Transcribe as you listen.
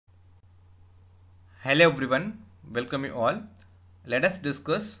Hello everyone, welcome you all. Let us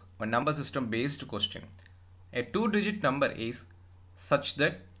discuss a number system based question. A two-digit number is such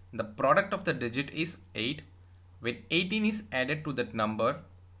that the product of the digit is 8. When 18 is added to that number,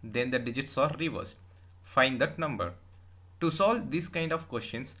 then the digits are reversed. Find that number. To solve these kind of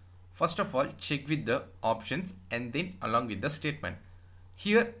questions, first of all check with the options and then along with the statement.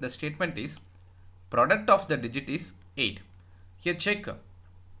 Here the statement is product of the digit is 8. Here check.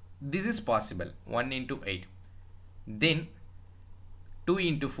 This is possible, 1 into 8. Then 2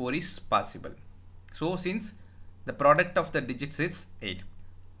 into 4 is possible. So since the product of the digits is 8.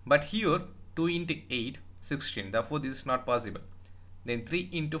 But here 2 into 8, 16. Therefore this is not possible. Then 3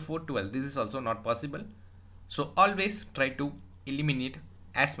 into 4, 12. This is also not possible. So always try to eliminate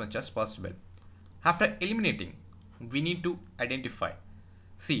as much as possible. After eliminating, we need to identify.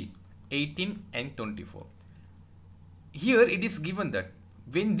 See, 18 and 24. Here it is given that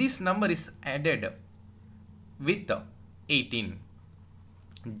when this number is added with 18,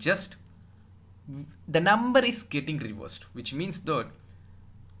 just the number is getting reversed, which means that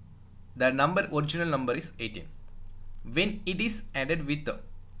the original number is 18. When it is added with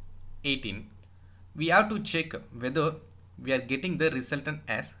 18, we have to check whether we are getting the resultant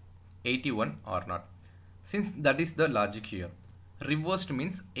as 81 or not. Since that is the logic here, reversed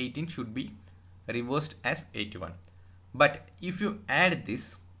means 18 should be reversed as 81. But if you add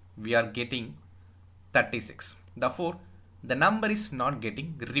this, we are getting 36. Therefore, the number is not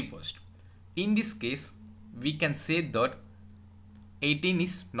getting reversed. In this case, we can say that 18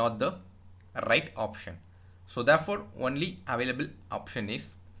 is not the right option. So therefore, only available option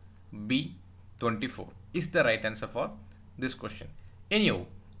is B, 24 is the right answer for this question. Anyhow,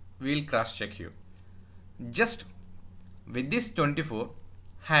 we will cross check here. Just with this 24,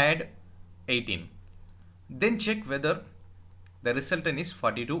 add 18. Then check whether the resultant is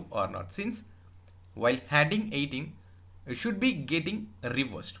 42 or not. Since while adding 18, it should be getting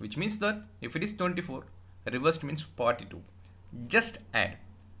reversed, which means that if it is 24, reversed means 42. Just add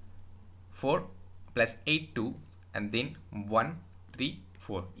 4 plus 8, 2, and then 1, 3,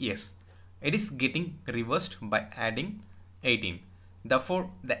 4. Yes, it is getting reversed by adding 18. Therefore,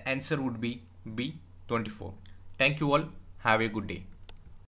 the answer would be B, 24. Thank you all. Have a good day.